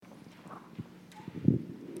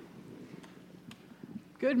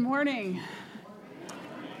Good morning.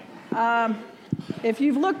 If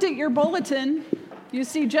you've looked at your bulletin, you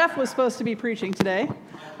see Jeff was supposed to be preaching today.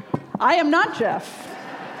 I am not Jeff.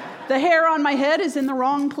 The hair on my head is in the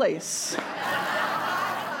wrong place.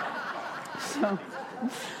 So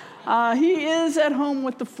he is at home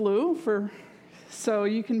with the flu, so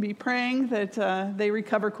you can be praying that they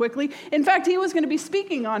recover quickly. In fact, he was going to be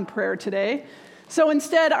speaking on prayer today. So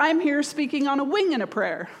instead, I'm here speaking on a wing and a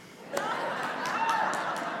prayer.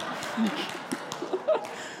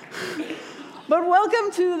 But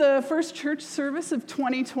welcome to the first church service of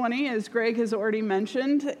 2020, as Greg has already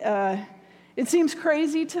mentioned. It seems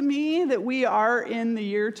crazy to me that we are in the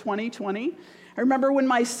year 2020. I remember when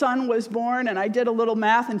my son was born, and I did a little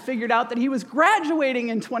math and figured out that he was graduating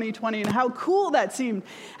in 2020, and how cool that seemed,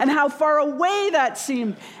 and how far away that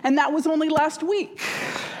seemed. And that was only last week,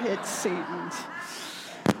 it seemed.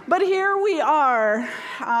 But here we are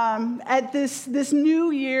at this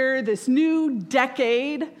new year, this new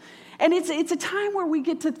decade, and it's a time where we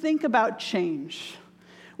get to think about change.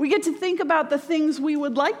 We get to think about the things we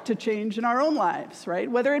would like to change in our own lives, right?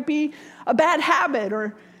 Whether it be a bad habit,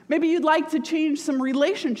 or maybe you'd like to change some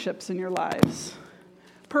relationships in your lives.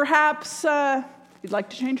 Perhaps you'd like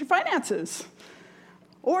to change your finances.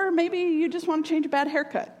 Or maybe you just want to change a bad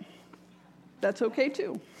haircut. That's okay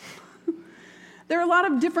too. There are a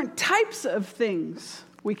lot of different types of things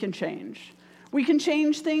we can change. We can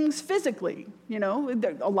change things physically. You know,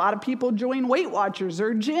 a lot of people join Weight Watchers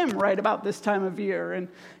or gym right about this time of year and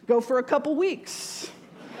go for a couple weeks.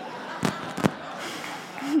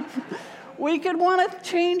 We could want to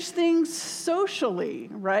change things socially,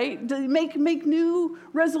 right? To make new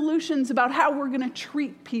resolutions about how we're going to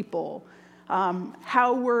treat people,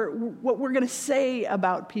 what we're going to say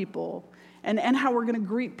about people. And how we're going to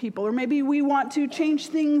greet people. Or maybe we want to change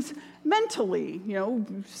things mentally,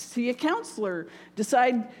 see a counselor,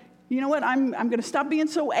 decide, you know what, I'm going to stop being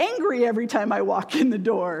so angry every time I walk in the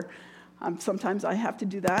door. Sometimes I have to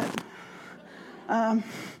do that.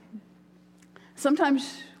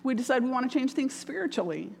 Sometimes we decide we want to change things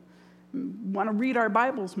spiritually. We want to read our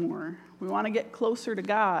Bibles more. We want to get closer to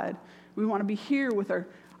God. We want to be here with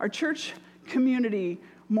our church community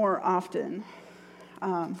more often.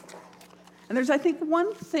 And there's, I think,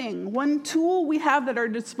 one tool we have at our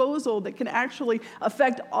disposal that can actually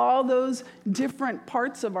affect all those different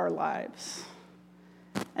parts of our lives.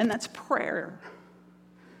 And that's prayer.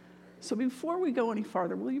 So before we go any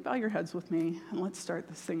farther, will you bow your heads with me? And let's start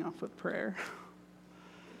this thing off with prayer.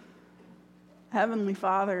 Heavenly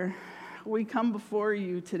Father, we come before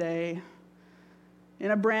you today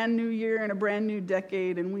in a brand new year, in a brand new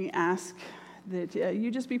decade, and we ask that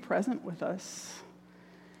you just be present with us.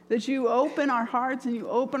 That you open our hearts and you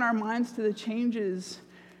open our minds to the changes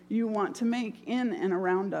you want to make in and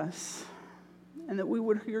around us. And that we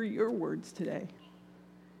would hear your words today.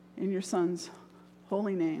 In your Son's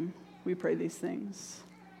holy name, we pray these things.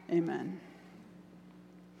 Amen.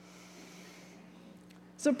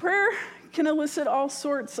 So prayer can elicit all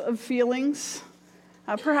sorts of feelings.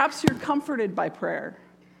 Perhaps you're comforted by prayer.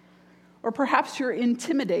 Or perhaps you're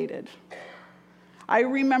intimidated. I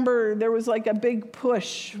remember there was like a big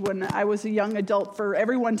push when I was a young adult for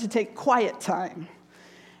everyone to take quiet time.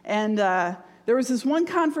 And there was this one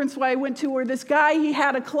conference I went to where this guy, he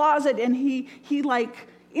had a closet and he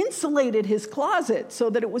insulated his closet so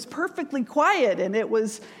that it was perfectly quiet. And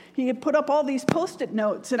he had put up all these Post-it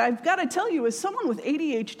notes. And I've got to tell you, as someone with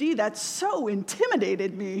ADHD, that so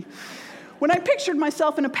intimidated me. When I pictured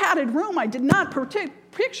myself in a padded room, I did not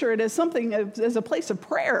picture it as as a place of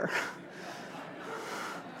prayer.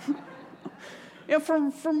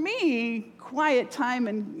 For me, quiet time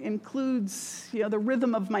includes, the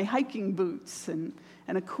rhythm of my hiking boots and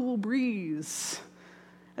a cool breeze.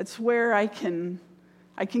 It's where I can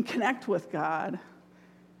connect with God.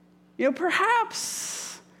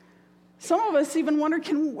 Perhaps some of us even wonder,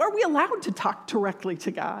 are we allowed to talk directly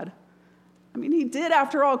to God? I mean, he did,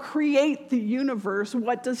 after all, create the universe.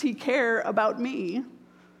 What does he care about me?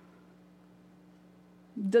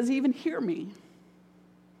 Does he even hear me?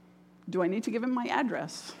 Do I need to give him my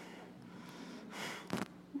address?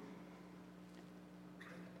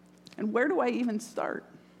 And where do I even start?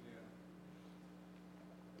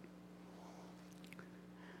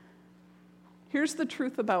 Here's the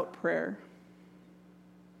truth about prayer.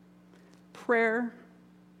 Prayer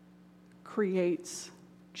creates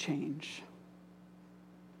change.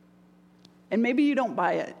 And maybe you don't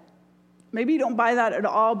buy it. Maybe you don't buy that at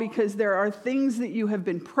all because there are things that you have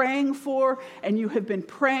been praying for and you have been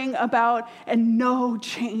praying about and no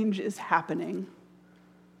change is happening.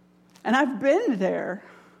 And I've been there.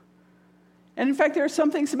 And in fact, there are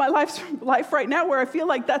some things in my life right now where I feel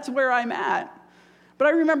like that's where I'm at. But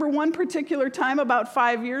I remember one particular time about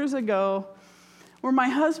 5 years ago where my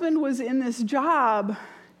husband was in this job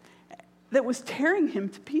that was tearing him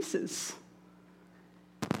to pieces.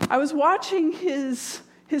 I was watching his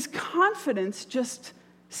confidence just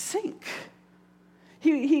sink.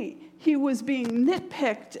 He was being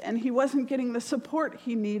nitpicked, and he wasn't getting the support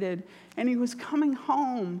he needed, and he was coming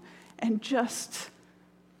home and just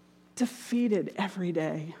defeated every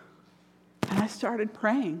day. And I started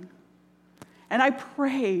praying. And I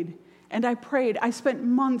prayed, and I prayed. I spent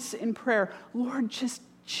months in prayer. Lord, just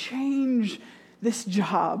change this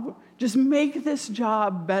job. Just make this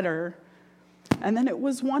job better. And then it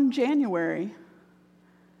was one January.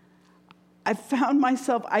 I found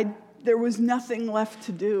myself, there was nothing left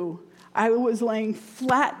to do. I was laying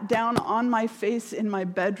flat down on my face in my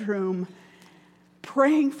bedroom,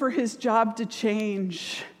 praying for his job to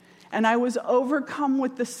change. And I was overcome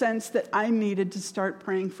with the sense that I needed to start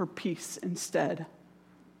praying for peace instead.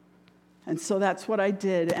 And so that's what I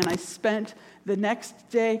did. And I spent the next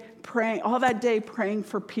day praying, all that day praying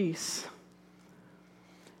for peace.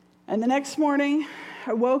 And the next morning,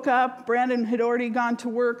 I woke up. Brandon had already gone to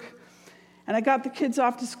work. And I got the kids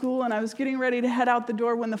off to school, and I was getting ready to head out the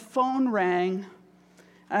door when the phone rang.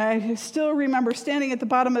 I still remember standing at the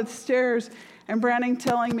bottom of the stairs and Brandon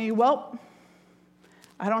telling me, well,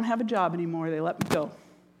 I don't have a job anymore. They let me go.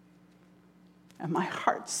 And my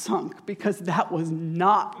heart sunk because that was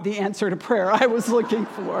not the answer to prayer I was looking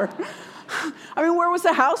for. I mean, where was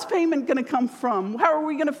the house payment going to come from? How are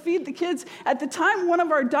we going to feed the kids? At the time, one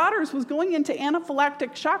of our daughters was going into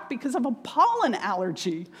anaphylactic shock because of a pollen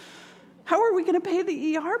allergy. How are we going to pay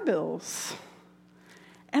the ER bills?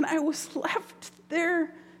 And I was left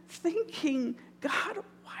there thinking, God,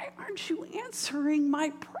 why aren't you answering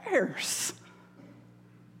my prayers?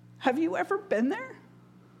 Have you ever been there?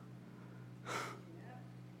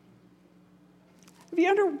 Have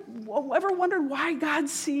you ever wondered why God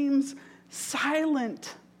seems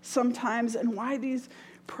silent sometimes and why these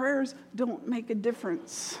prayers don't make a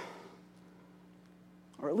difference?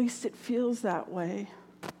 Or at least it feels that way.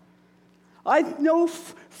 I know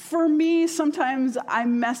for me, sometimes I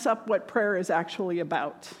mess up what prayer is actually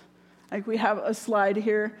about. Like we have a slide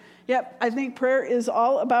here. Yep, I think prayer is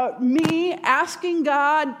all about me asking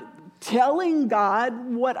God, telling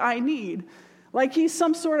God what I need. Like he's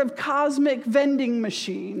some sort of cosmic vending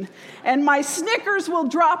machine. And my Snickers will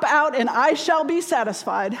drop out and I shall be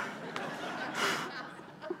satisfied.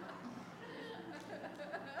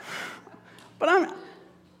 But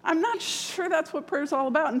I'm not sure that's what prayer is all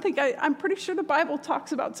about. And I'm pretty sure the Bible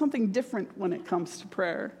talks about something different when it comes to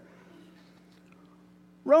prayer.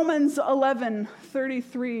 Romans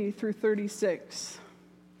 11:33 through 36.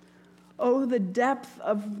 Oh, the depth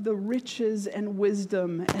of the riches and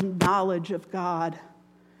wisdom and knowledge of God.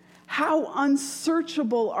 How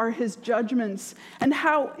unsearchable are his judgments and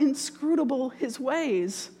how inscrutable his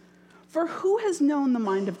ways. For who has known the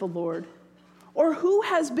mind of the Lord? Or who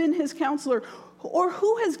has been his counselor? Or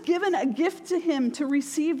who has given a gift to him to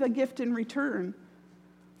receive a gift in return?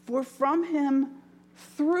 For from him,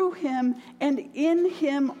 through him, and in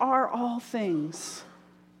him are all things.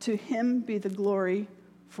 To him be the glory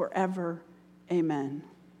forever. Amen.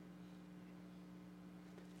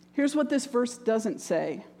 Here's what this verse doesn't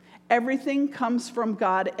say. Everything comes from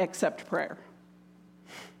God except prayer.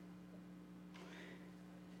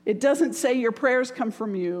 It doesn't say your prayers come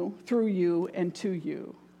from you, through you, and to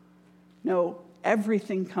you. No,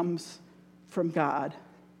 everything comes from God.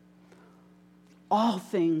 All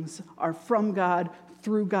things are from God,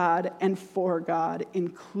 through God, and for God,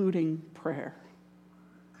 including prayer.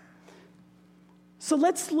 So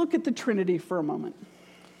let's look at the Trinity for a moment.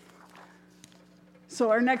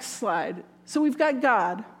 So our next slide. So we've got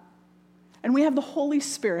God, and we have the Holy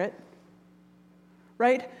Spirit,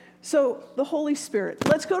 right? So the Holy Spirit.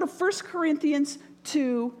 Let's go to 1 Corinthians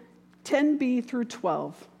 2, 10b through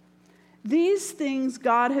 12. These things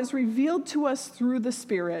God has revealed to us through the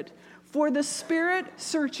Spirit. For the Spirit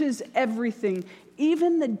searches everything,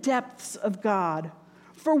 even the depths of God.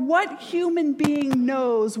 For what human being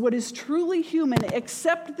knows what is truly human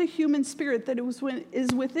except the human spirit that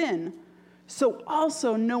is within? So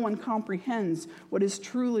also no one comprehends what is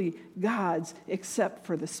truly God's except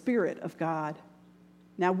for the Spirit of God.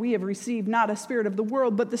 Now we have received not a spirit of the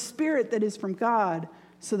world, but the Spirit that is from God,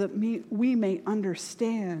 so that we may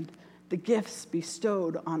understand the gifts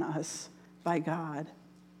bestowed on us by God.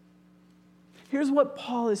 Here's what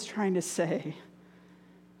Paul is trying to say.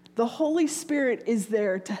 The Holy Spirit is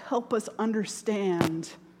there to help us understand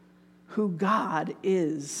who God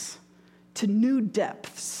is to new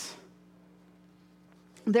depths.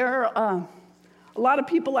 There are a lot of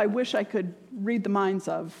people I wish I could read the minds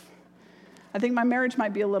of. I think my marriage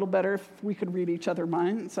might be a little better if we could read each other's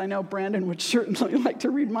minds. I know Brandon would certainly like to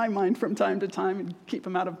read my mind from time to time and keep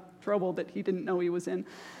him out of trouble that he didn't know he was in.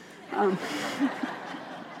 And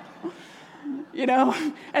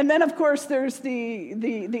then of course there's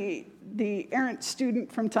the errant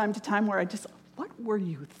student from time to time where what were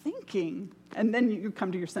you thinking? And then you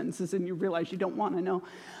come to your sentences and you realize you don't want to know.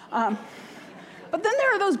 But then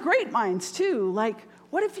there are those great minds too. Like,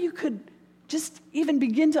 what if you could just even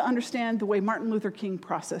begin to understand the way Martin Luther King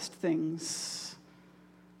processed things?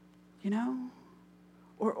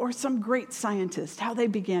 Or some great scientist, how they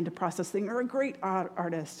began to process things, or a great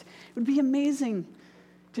artist. It would be amazing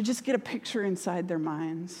to just get a picture inside their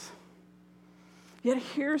minds. Yet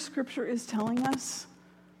here Scripture is telling us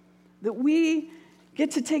that we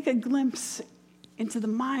get to take a glimpse into the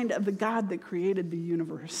mind of the God that created the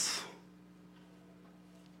universe.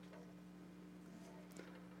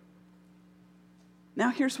 Now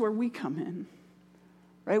here's where we come in,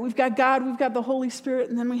 right? We've got God, we've got the Holy Spirit,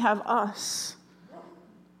 and then we have us,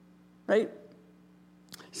 right?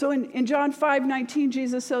 So in John 5:19,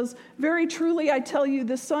 Jesus says, "Very truly I tell you,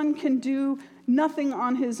 the Son can do nothing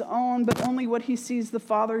on his own, but only what he sees the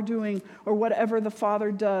Father doing, or whatever the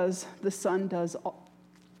Father does, the Son does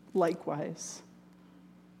likewise."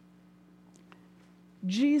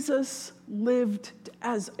 Jesus lived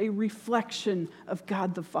as a reflection of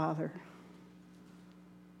God the Father.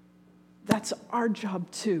 That's our job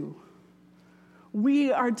too.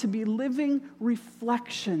 We are to be living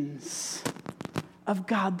reflections of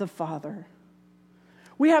God the Father.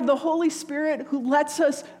 We have the Holy Spirit who lets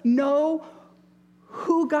us know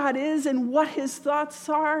who God is and what his thoughts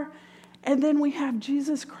are. And then we have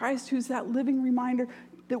Jesus Christ, who's that living reminder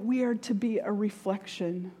that we are to be a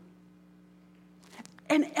reflection.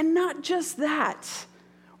 And not just that.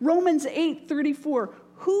 Romans 8:34,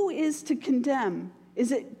 who is to condemn?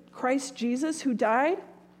 Is it Christ Jesus who died?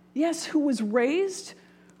 Yes, who was raised,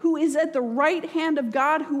 who is at the right hand of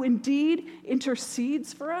God, who indeed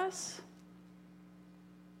intercedes for us?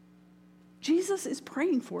 Jesus is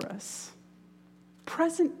praying for us.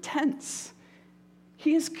 Present tense.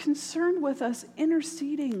 He is concerned with us,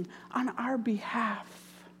 interceding on our behalf.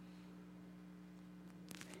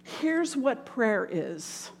 Here's what prayer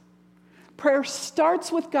is. Prayer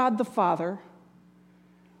starts with God the Father.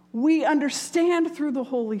 We understand through the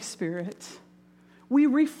Holy Spirit. We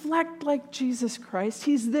reflect like Jesus Christ.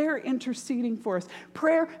 He's there interceding for us.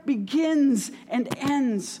 Prayer begins and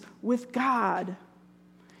ends with God.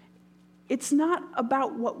 It's not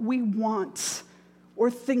about what we want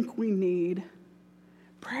or think we need.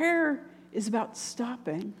 Prayer is about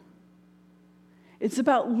stopping. It's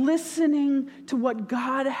about listening to what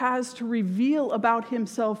God has to reveal about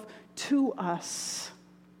himself to us,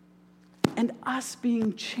 and us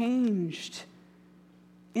being changed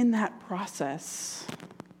in that process.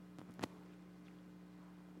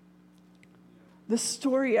 The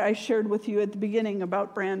story I shared with you at the beginning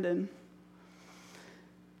about Brandon.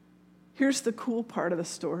 Here's the cool part of the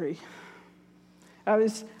story.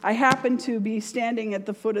 I happened to be standing at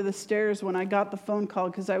the foot of the stairs when I got the phone call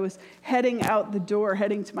because I was heading out the door,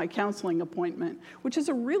 heading to my counseling appointment, which is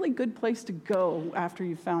a really good place to go after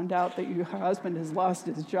you found out that your husband has lost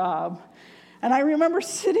his job. And I remember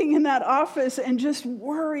sitting in that office and just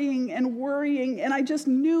worrying, and I just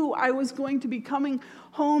knew I was going to be coming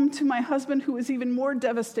home to my husband, who was even more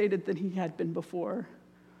devastated than he had been before.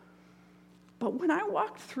 But when I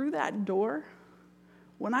walked through that door,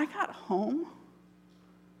 when I got home,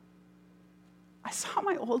 I saw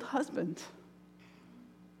my old husband.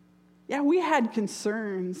 Yeah, we had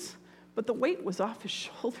concerns, but the weight was off his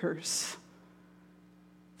shoulders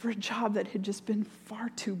for a job that had just been far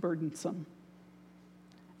too burdensome.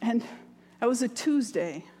 And that was a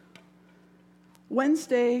Tuesday.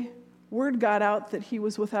 Wednesday, word got out that he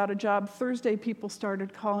was without a job. Thursday, people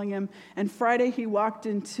started calling him. And Friday, he walked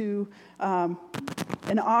into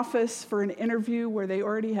an office for an interview where they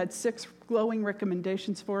already had 6 glowing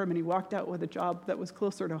recommendations for him, and he walked out with a job that was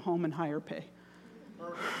closer to home and higher pay.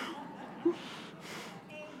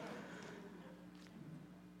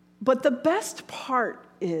 But the best part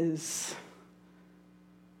is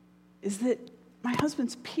that my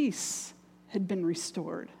husband's peace had been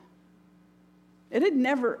restored. It had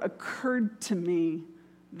never occurred to me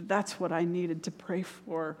that that's what I needed to pray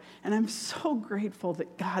for. And I'm so grateful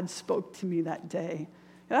that God spoke to me that day.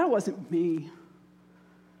 That wasn't me.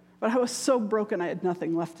 But I was so broken I had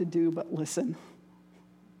nothing left to do but listen.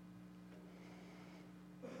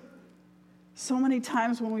 So many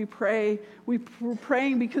times when we pray, we're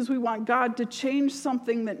praying because we want God to change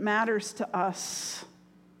something that matters to us.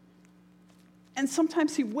 And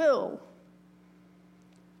sometimes he will.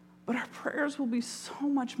 But our prayers will be so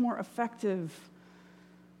much more effective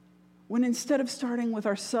when instead of starting with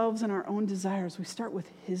ourselves and our own desires, we start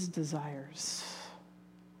with his desires.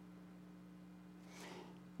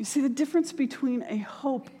 You see, the difference between a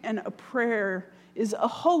hope and a prayer is a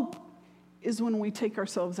hope is when we take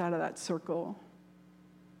ourselves out of that circle.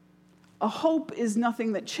 A hope is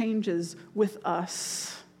nothing that changes with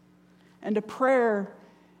us. And a prayer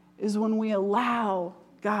is when we allow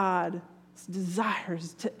God's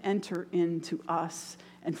desires to enter into us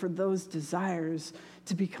and for those desires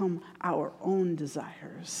to become our own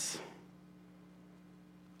desires.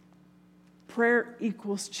 Prayer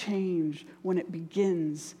equals change when it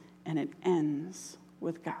begins and it ends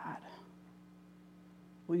with God.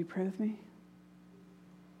 Will you pray with me?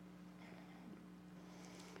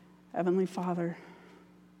 Heavenly Father,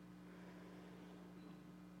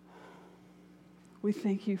 we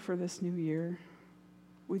thank you for this new year.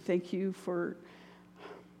 We thank you for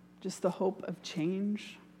just the hope of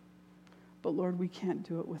change. But Lord, we can't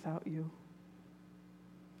do it without you.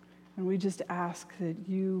 And we just ask that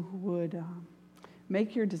you would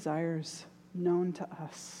make your desires known to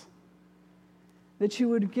us. That you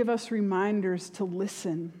would give us reminders to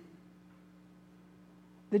listen.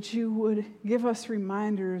 That you would give us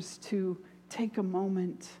reminders to take a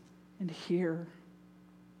moment and hear.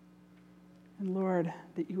 And Lord,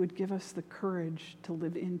 that you would give us the courage to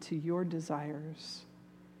live into your desires.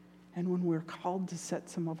 And when we're called to set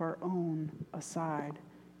some of our own aside,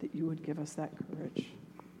 that you would give us that courage.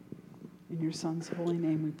 In your Son's holy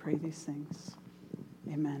name we pray these things.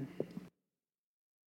 Amen.